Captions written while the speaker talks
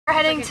We're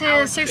heading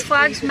to Six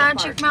Flags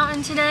Magic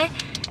Mountain today,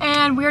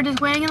 and we're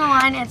just waiting in the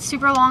line. It's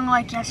super long,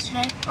 like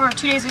yesterday or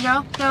 2 days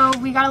ago, so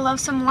we gotta love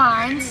some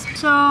lines.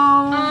 So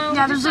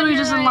yeah, there's literally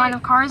just a line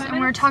of cars,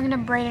 and we're talking to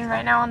Brayden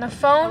right now on the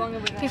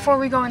phone before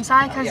we go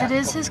inside because it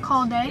is his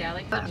call day.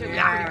 But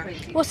yeah,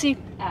 we'll see.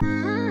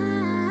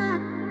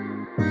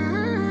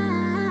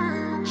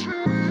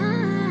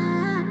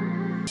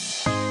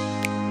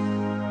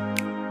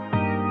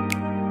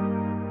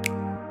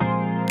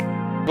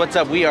 What's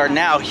up? We are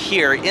now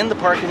here in the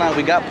parking lot.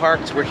 We got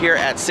parked. We're here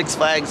at Six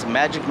Flags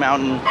Magic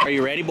Mountain. Are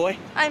you ready, boy?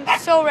 I'm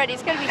so ready.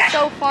 It's gonna be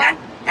so fun.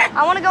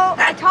 I want to go.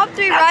 The top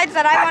 3 rides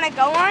that I want to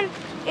go on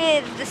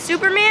is the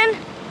Superman,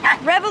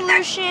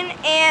 Revolution,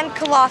 and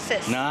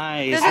Colossus.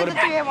 Nice. Those are the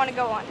 3 I want to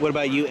go on. What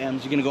about you,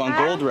 Ems? You're gonna go on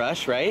Gold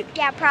Rush, right?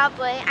 Yeah,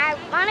 probably. I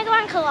want to go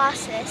on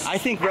Colossus. I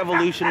think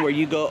Revolution, where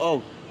you go.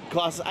 Oh,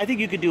 Colossus. I think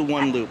you could do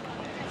one loop.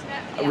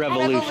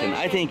 Revolution.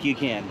 I think you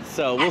can.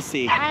 So we'll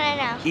see. I don't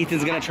know.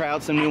 Ethan's gonna try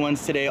out some new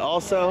ones today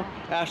also.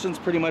 Ashton's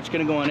pretty much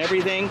gonna go on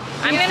everything.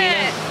 I'm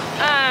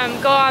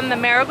gonna go on the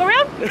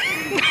merry-go-round.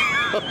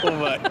 Oh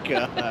my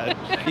god.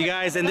 You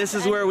guys, and this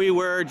is where we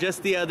were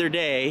just the other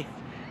day.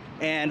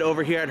 And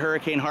over here at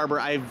Hurricane Harbor,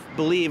 I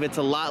believe it's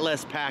a lot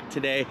less packed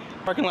today.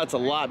 Parking lot's a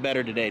lot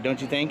better today, don't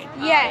you think?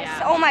 Yes.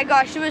 Oh my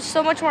gosh, it was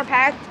so much more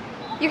packed.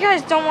 You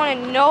guys don't want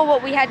to know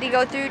what we had to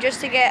go through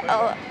just to get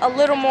a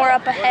little more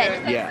up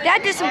ahead. Yeah.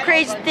 Dad did some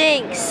crazy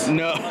things.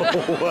 No.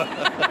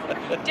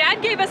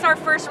 Dad gave us our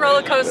first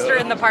roller coaster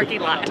in the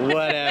parking lot.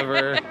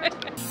 Whatever.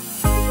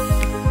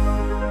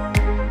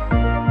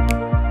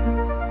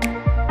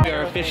 We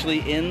are officially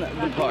in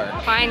the park.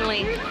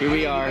 Finally. Here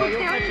we are. Look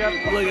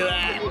at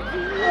that.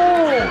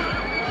 Oh.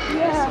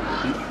 Yeah.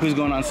 Who's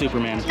going on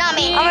Superman? Not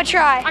me. I'm gonna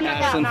try.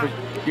 Ashton,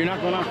 you're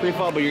not going on free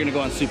fall, but you're gonna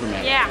go on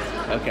Superman. Yeah.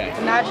 Okay.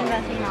 Imagine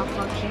that thing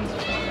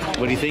malfunctions.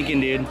 What are you thinking,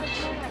 dude?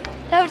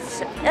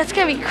 That's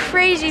gonna be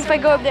crazy if I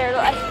go up there.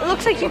 It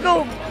looks like you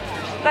go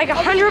like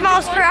 100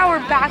 miles per hour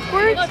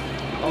backwards.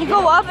 You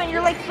go up and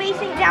you're like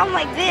facing down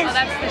like this,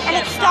 and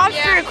it stops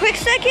for a quick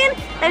second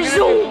and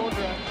zoom.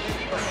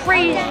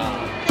 Crazy.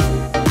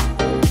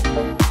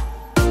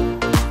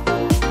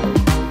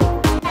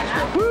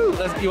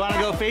 You want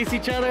to go face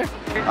each other?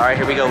 All right,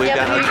 here we go. We've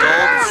got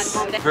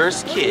adults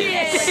versus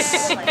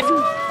kids.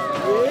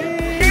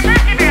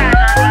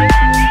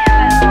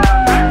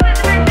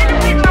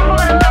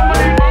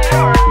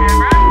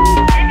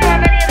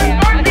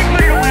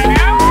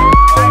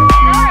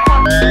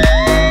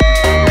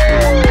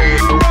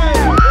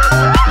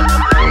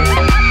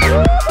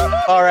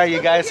 All right,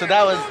 you guys. So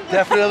that was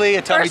definitely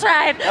a tummy.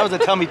 That was a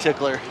tummy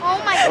tickler.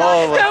 Oh my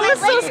god. That was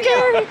so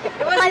scary.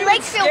 My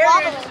legs feel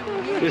wobbly.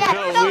 It's Yeah,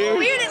 so so weird.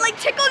 weird. It like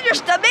tickled your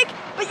stomach,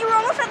 but you were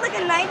almost at like a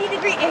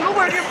 90-degree angle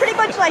where you're pretty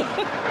much like,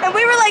 and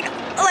we were like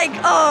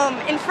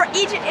in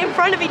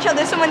front of each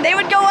other. So when they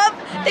would go up,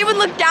 they would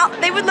look down.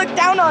 They would look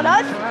down on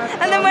us,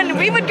 and then when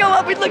we would go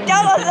up, we'd look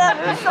down on them.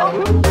 It was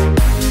so.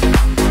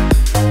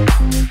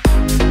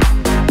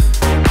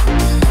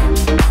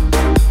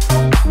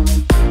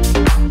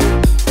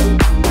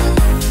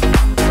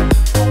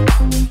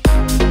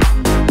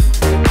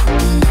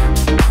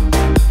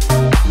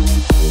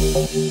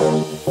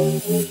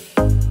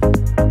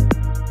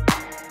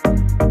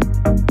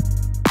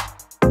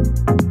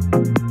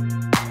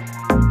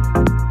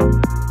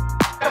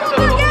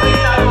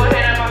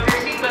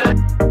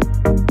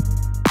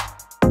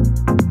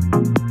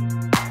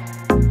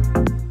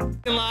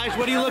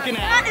 What are you looking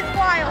at? That is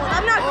wild.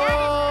 I'm not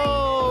kidding.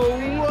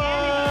 Oh,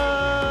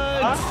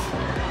 what?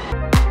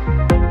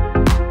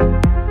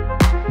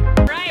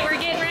 Right, we're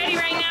getting ready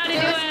right now to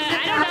do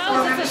I don't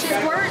know, is this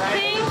a squirt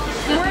thing?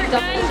 Squirt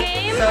gun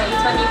game? So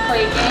anytime you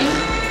play a game.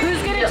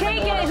 Who's gonna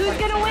take it? Who's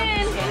gonna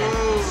win?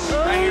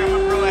 Right here, I'm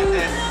gonna throw at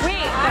this.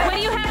 Wait, what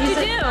do you have to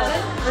do?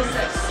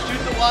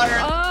 Shoot the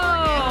water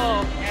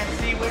Oh. and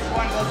see which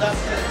one goes up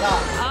to the top.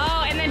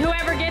 Oh, and then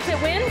whoever gets it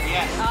wins?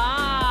 Yes.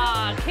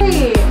 Ah,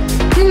 okay.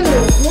 3, 2,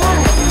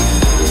 1.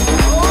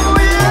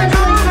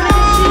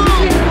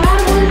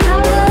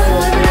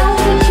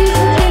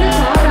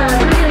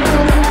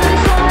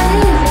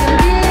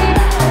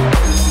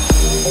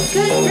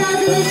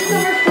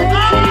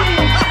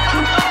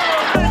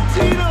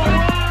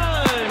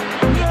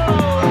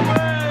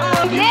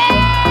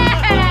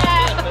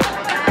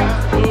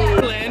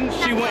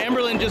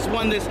 Emberlyn just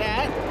won this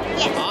hat?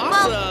 Yes.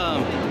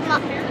 Awesome.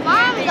 Well,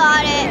 Mom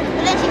got it,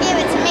 but then she gave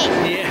it to me.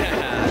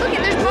 Yeah. Look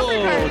at there's bumper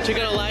Oh, cars. check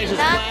out Elijah's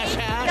flash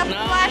hat. Got the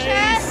Nice. flash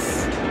hat.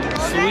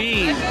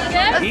 Sweet. Let's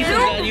Ethan's do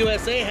got it. a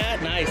USA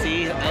hat. Nice.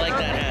 See, I like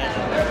that hat.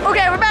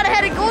 Okay, we're about to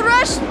head to Gold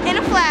Rush in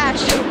a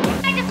flash.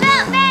 Check us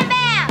out,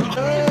 FamBam!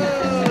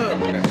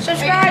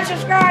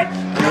 Subscribe.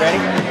 You ready?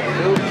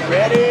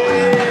 Ready?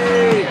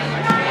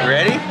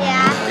 Ready?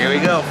 Yeah. Here we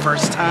go.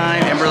 First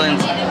time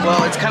Emberlyn's.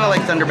 Well, it's kind of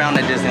like Thunderbound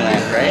at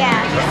Disneyland, right?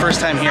 Yeah. But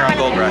first time here on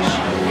Gold Rush.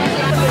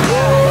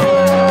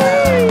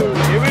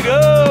 Here we go.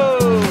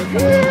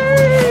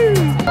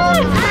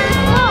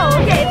 Oh,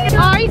 okay.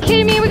 Oh, are you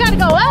kidding me? We gotta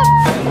go up.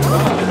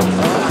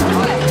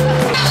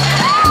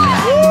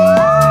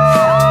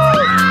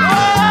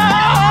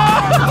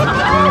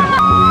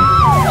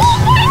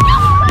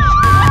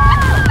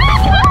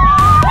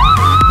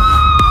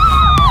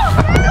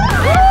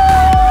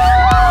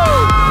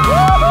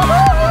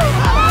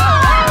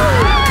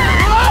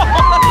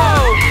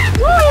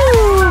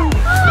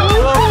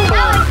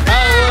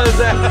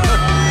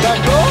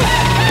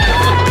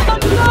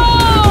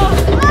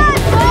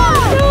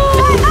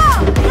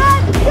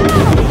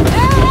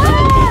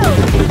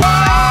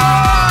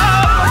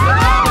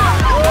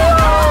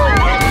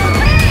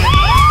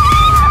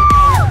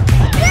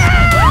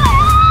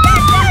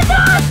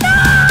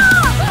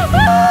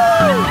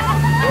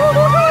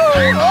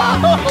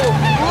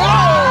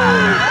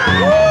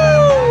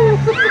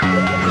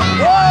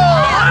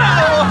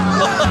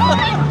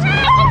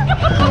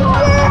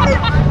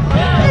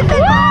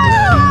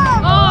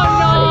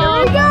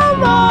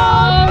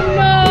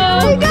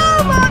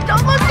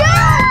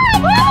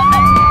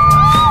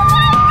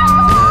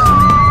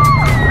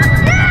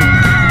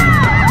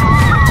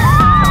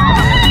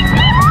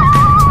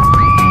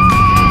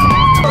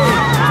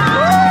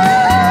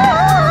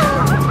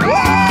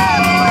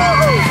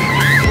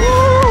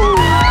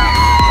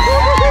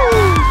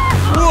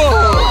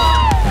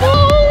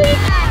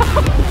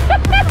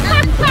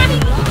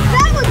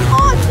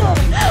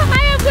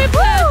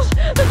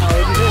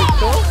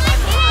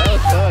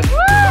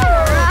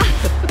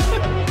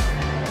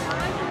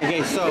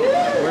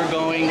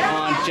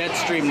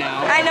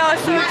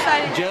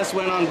 excited. just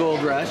went on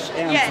Gold Rush.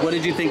 And Yes. what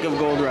did you think of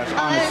Gold Rush,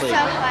 honestly? It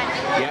was so fun.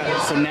 Yeah,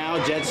 so now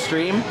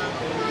Jetstream.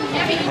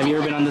 Have you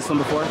ever been on this one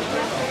before?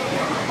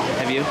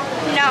 Have you?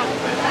 No.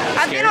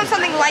 I've been on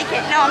something like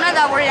it. No, I'm not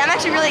that worried. I'm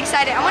actually really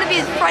excited. I want to be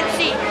in the front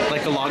seat.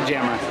 Like the log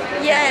jammer.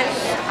 Yes.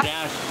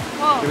 Dash.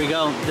 Whoa. Here we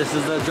go. This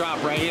is the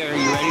drop right here. Are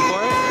you ready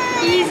for it?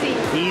 Easy.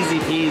 Easy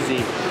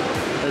peasy.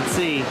 Let's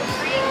see.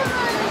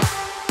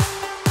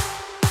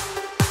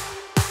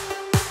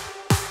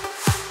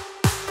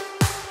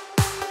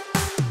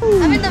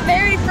 I'm in the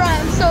very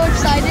front. I'm so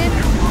excited.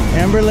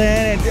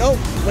 Amberlyn and oh,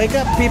 wake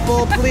up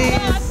people,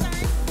 please.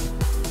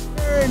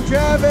 And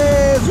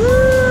Travis.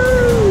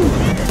 Woo!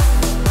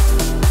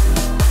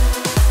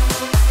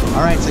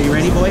 All right, so you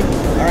ready, boy?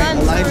 All right, I'm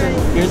Elijah. so ready.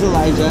 Here's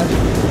Elijah.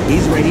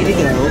 He's ready to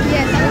go.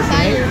 Yes, I'm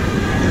excited.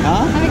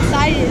 Huh? I'm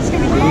excited. It's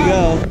gonna be Here fun. we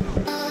go.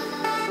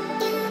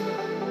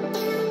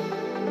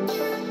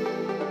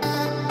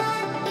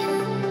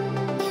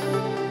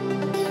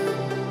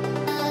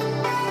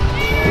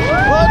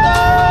 Well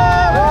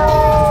done! Woo!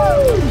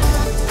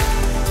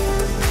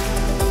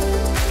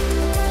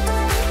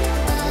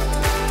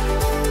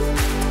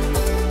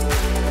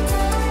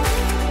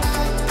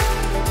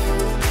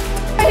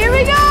 Here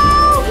we go!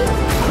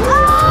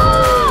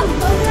 Oh!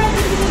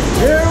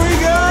 Here we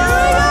go!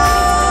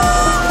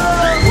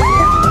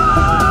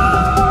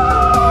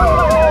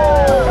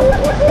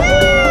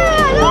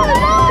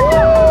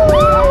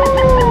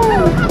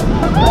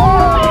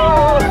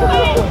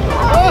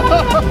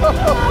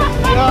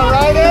 You all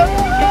right, Em?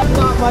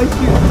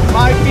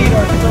 My feet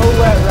are so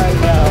wet right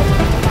now.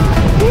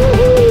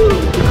 Woo-hoo!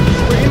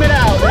 Scream it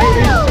out,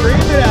 baby.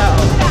 Scream it out.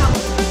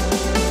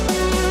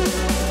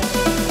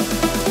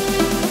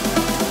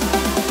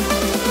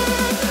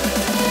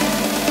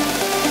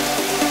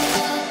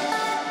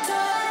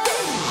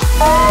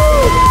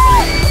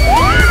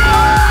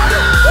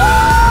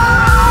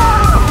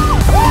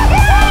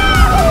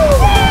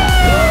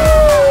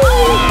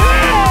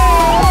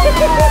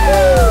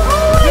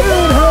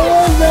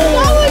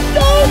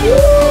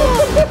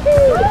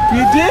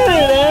 You did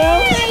it,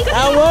 Em!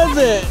 How was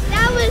it?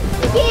 That was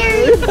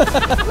scary.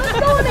 Let's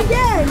go it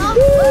again.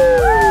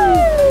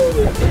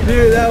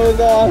 Dude, that was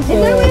awesome. Is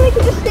there a way we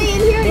can just stay in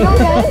here and go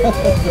guys?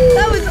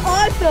 That was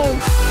awesome.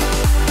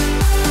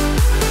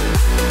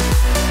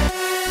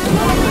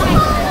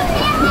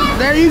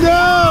 There you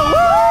go!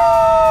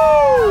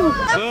 Woo!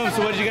 Boom,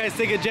 so what did you guys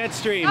think of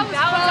Jetstream? That was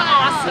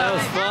awesome. That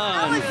was fun.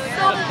 That was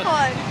so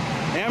fun.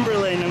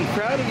 Amberlyn, I'm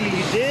proud of you.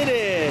 You did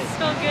it.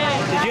 So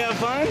good. Did you have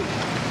fun?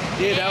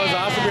 Dude, that was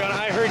awesome, Brianna.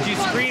 I heard you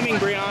screaming,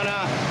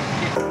 Brianna.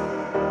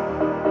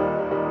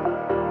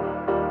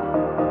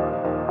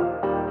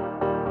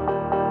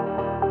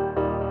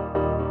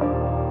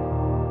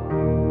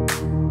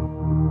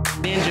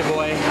 Ninja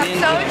boy.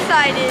 Ninja. So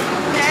excited.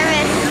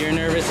 Nervous. You're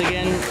nervous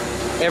again?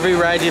 Every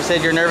ride you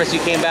said you're nervous, you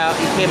came out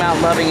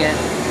loving it.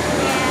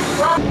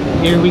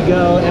 Yeah. Here we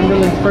go.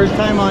 Amberlyn's first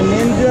time on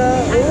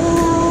Ninja.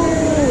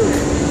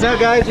 Ooh. What's up,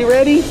 guys? You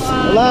ready?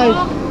 Alive.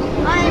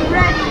 I'm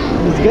ready.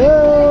 Let's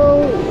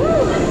go!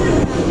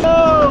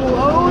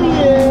 Oh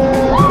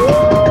yeah!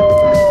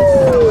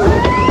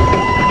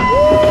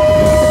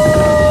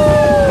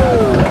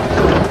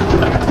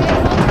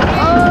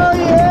 Oh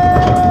yeah!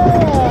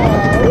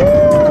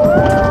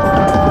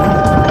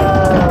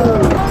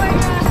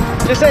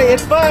 Just say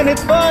it's fun,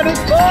 it's fun, it's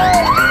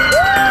fun!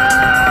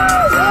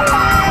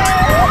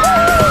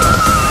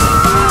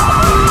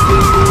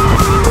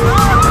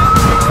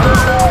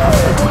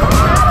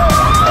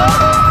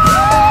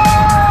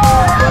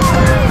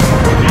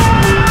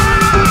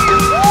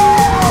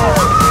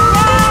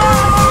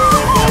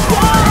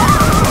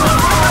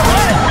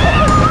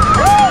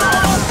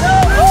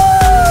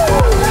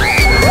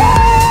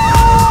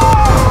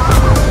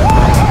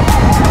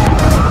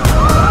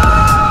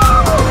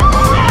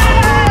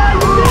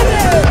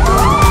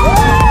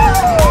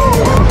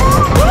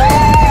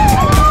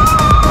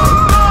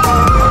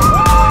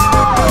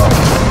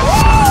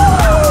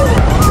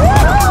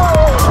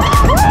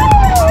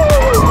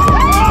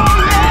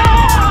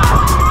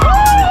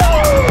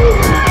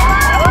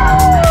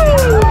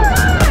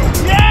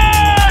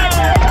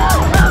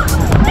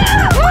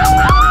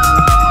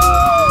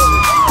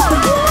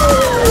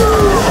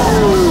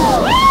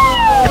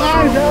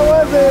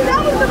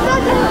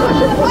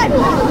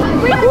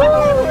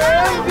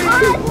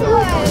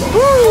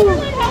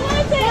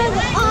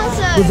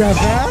 Was that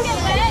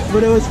fast?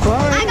 But it was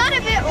fun. I got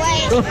a bit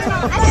late.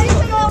 I used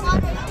to go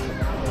longer.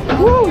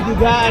 Woo, you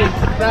guys,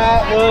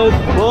 that was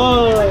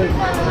fun.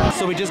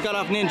 So we just got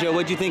off Ninja.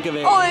 What'd you think of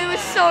it? Oh, it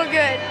was so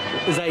good.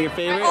 Is that your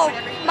favorite? Oh,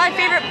 my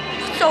favorite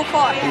so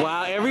far.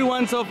 Wow,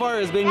 everyone so far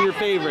has been your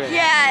favorite.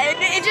 Yeah,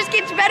 it just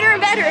gets better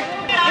and better.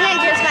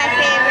 Ninja's my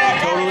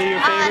favorite. Totally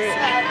your favorite?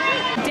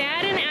 Awesome.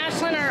 Dad and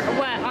Ashlyn are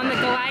what, on the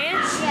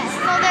Goliaths? Yes.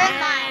 So there's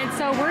mine. And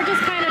so we're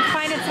just kind of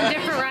finding some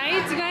different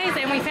rides, you guys,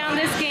 and we found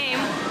this game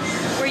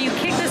where you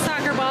kick the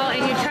soccer ball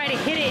and you try to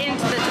hit it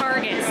into the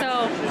target.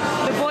 So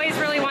the boys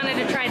really wanted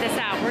to try this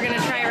out. We're gonna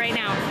try it right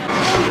now.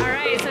 All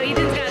right, so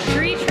Ethan's got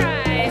 3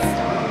 tries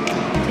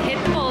to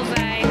hit the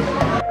bullseye.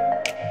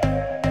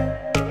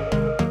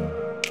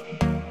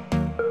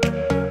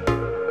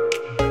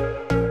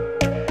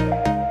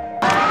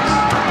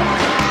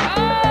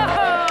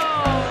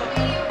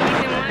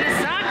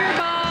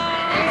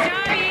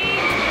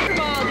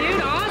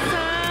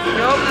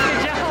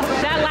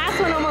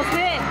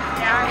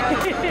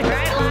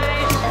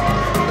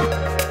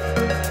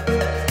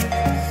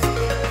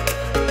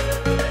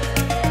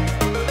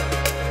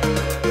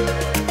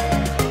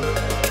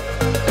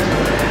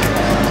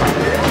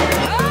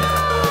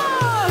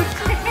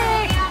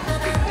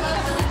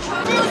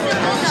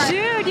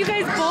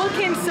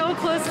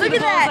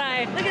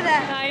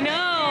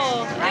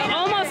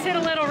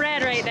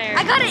 there.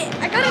 I got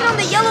it on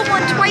the yellow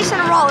one twice in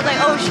a row. I was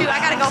like, oh shoot, I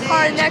gotta go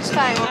hard next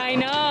time. I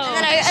know.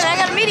 And I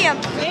got a medium.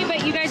 Hey,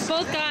 but you guys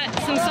both got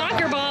some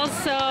soccer balls,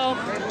 so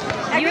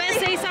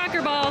USA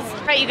soccer balls.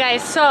 All right, you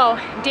guys, so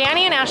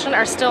Danny and Ashlyn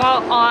are still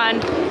on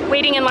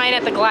waiting in line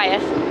at the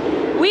Goliath.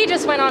 We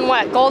just went on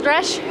what, Gold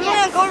Rush?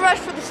 Yeah, Gold Rush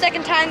for the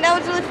second time. That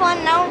was really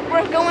fun. Now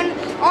we're going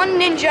on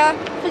Ninja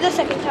for the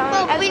second time.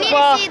 Well, we need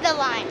to see the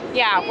line.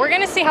 Yeah, we're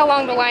gonna see how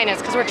long the line is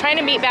because we're trying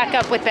to meet back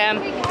up with them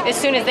as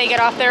soon as they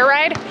get off their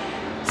ride.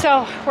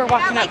 So we're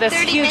walking up this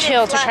huge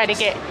hill to try to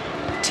get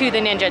to the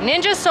Ninja.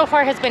 Ninja so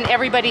far has been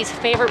everybody's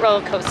favorite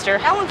roller coaster.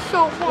 That one's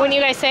so fun. Wouldn't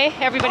you guys say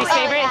everybody's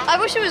favorite? yeah. I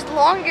wish it was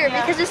longer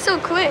because it's so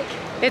quick.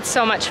 It's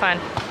so much fun.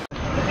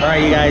 All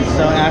right, you guys,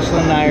 so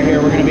Ashlyn and I are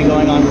here. We're gonna be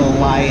going on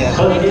Goliath.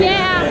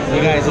 Yeah.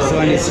 You guys, this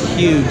one is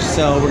huge,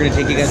 so we're gonna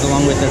take you guys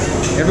along with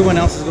us. Everyone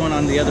else is going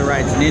on the other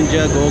rides,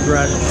 Ninja, Gold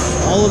Rush,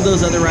 all of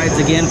those other rides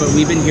again, but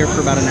we've been here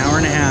for about an hour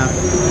and a half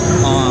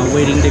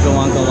waiting to go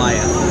on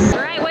Goliath. All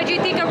right, what do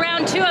you think of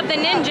round 2 of the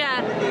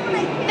Ninja?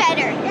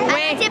 Better.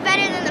 I liked it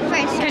better than the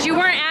first. Because you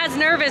weren't as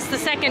nervous the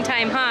second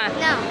time, huh?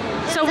 No.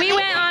 So we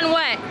went on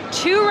what?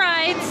 2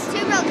 rides. 2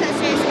 roller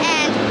coasters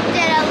and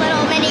did a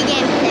little mini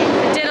game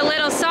there. Did a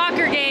little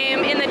soccer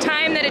game in the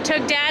time that it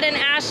took Dad and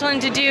Ashlyn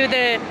to do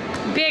the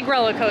big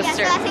roller Yeah,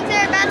 coaster. so I think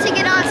they're about to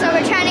get on, so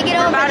we're trying to get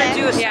over there.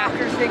 Do a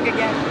soccer thing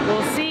again.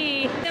 We'll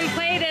see. Them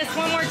play this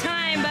one more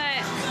time,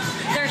 but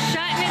they're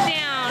shutting it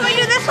down. Can we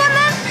do this one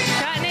then?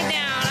 Shutting it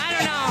down. I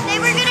don't know. They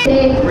were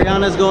gonna.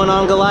 Brianna's going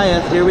on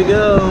Goliath. Here we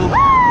go.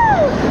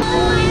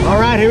 All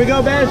right, here we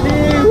go, Bessie.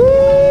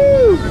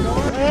 Woo!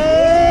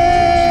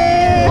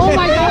 Hey! Oh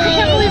my gosh, I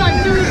can't believe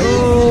I'm doing this.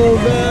 Oh,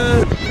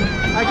 man.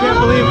 I can't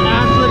believe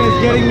Ashlyn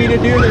is getting me to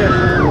do this.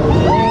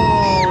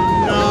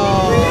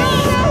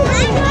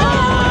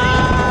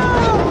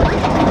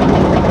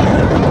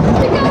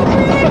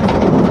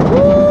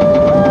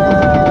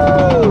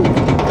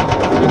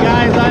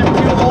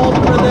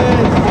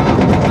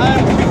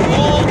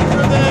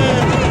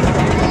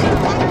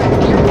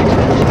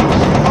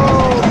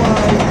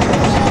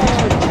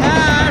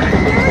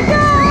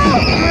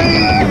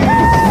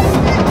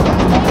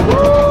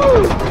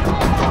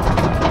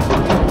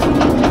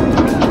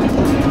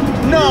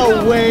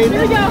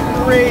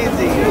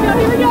 Crazy.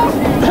 Here we go.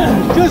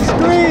 Just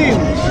scream.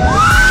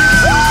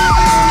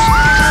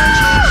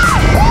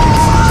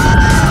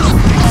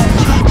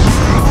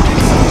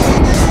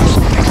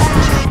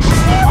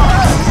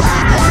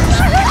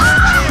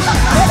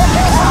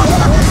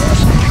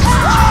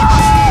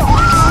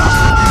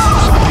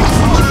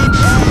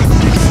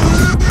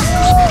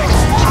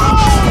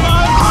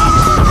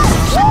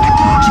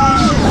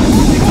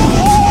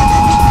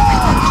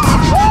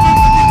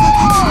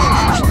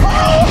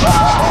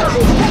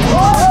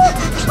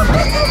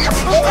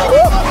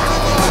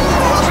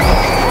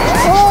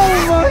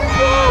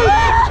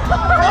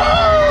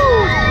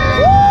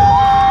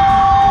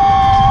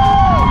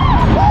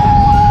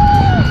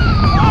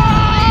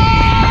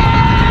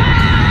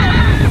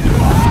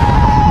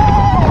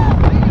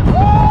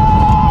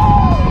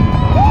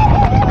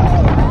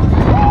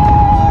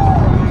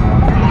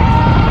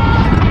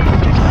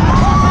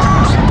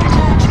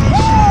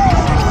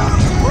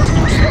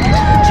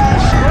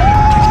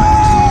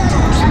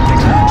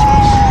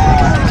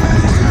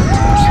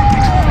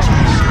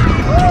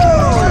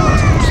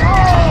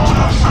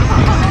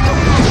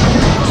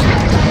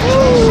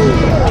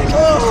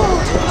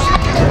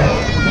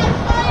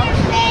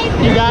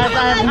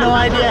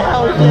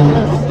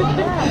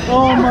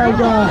 Oh my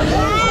god.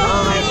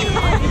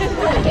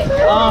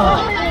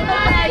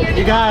 Oh,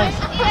 you guys,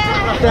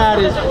 that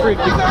is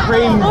freaking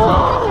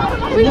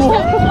crazy. We just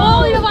kept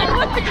falling. I'm like,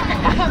 what the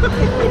crap?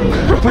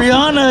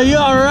 Brianna, you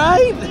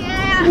alright?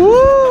 Yeah.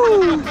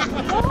 Woo!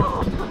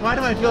 Why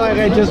do I feel like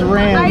I just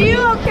ran? Are you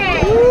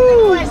okay?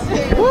 Woo!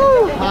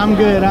 Woo! I'm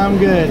good, I'm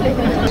good.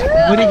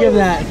 What do you give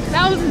that?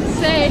 That was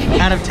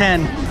insane. Out of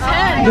 10. 10.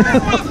 How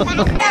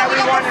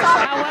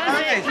was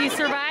it? You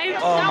survived?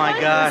 Oh my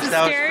gosh,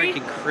 that was scary?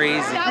 freaking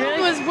crazy. That one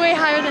was way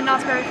higher than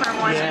Knott's Berry Farm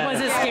one. Yeah. Was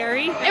it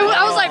scary?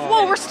 I was like,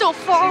 whoa, we're still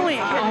falling.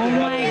 Oh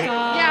my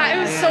god. Yeah,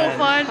 it was so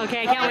fun.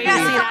 Okay, I can't wait to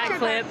see that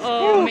clip.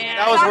 Oh man.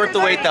 That was worth the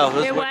wait though.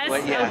 It worth the was?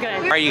 wait, yeah. Oh,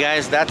 good. All right, you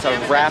guys, that's a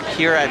wrap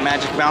here at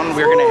Magic Mountain.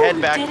 We're gonna head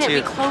back We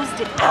to.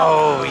 closed it.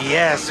 Oh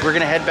yes, we're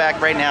gonna head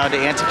back right now to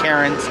Auntie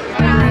Karen's.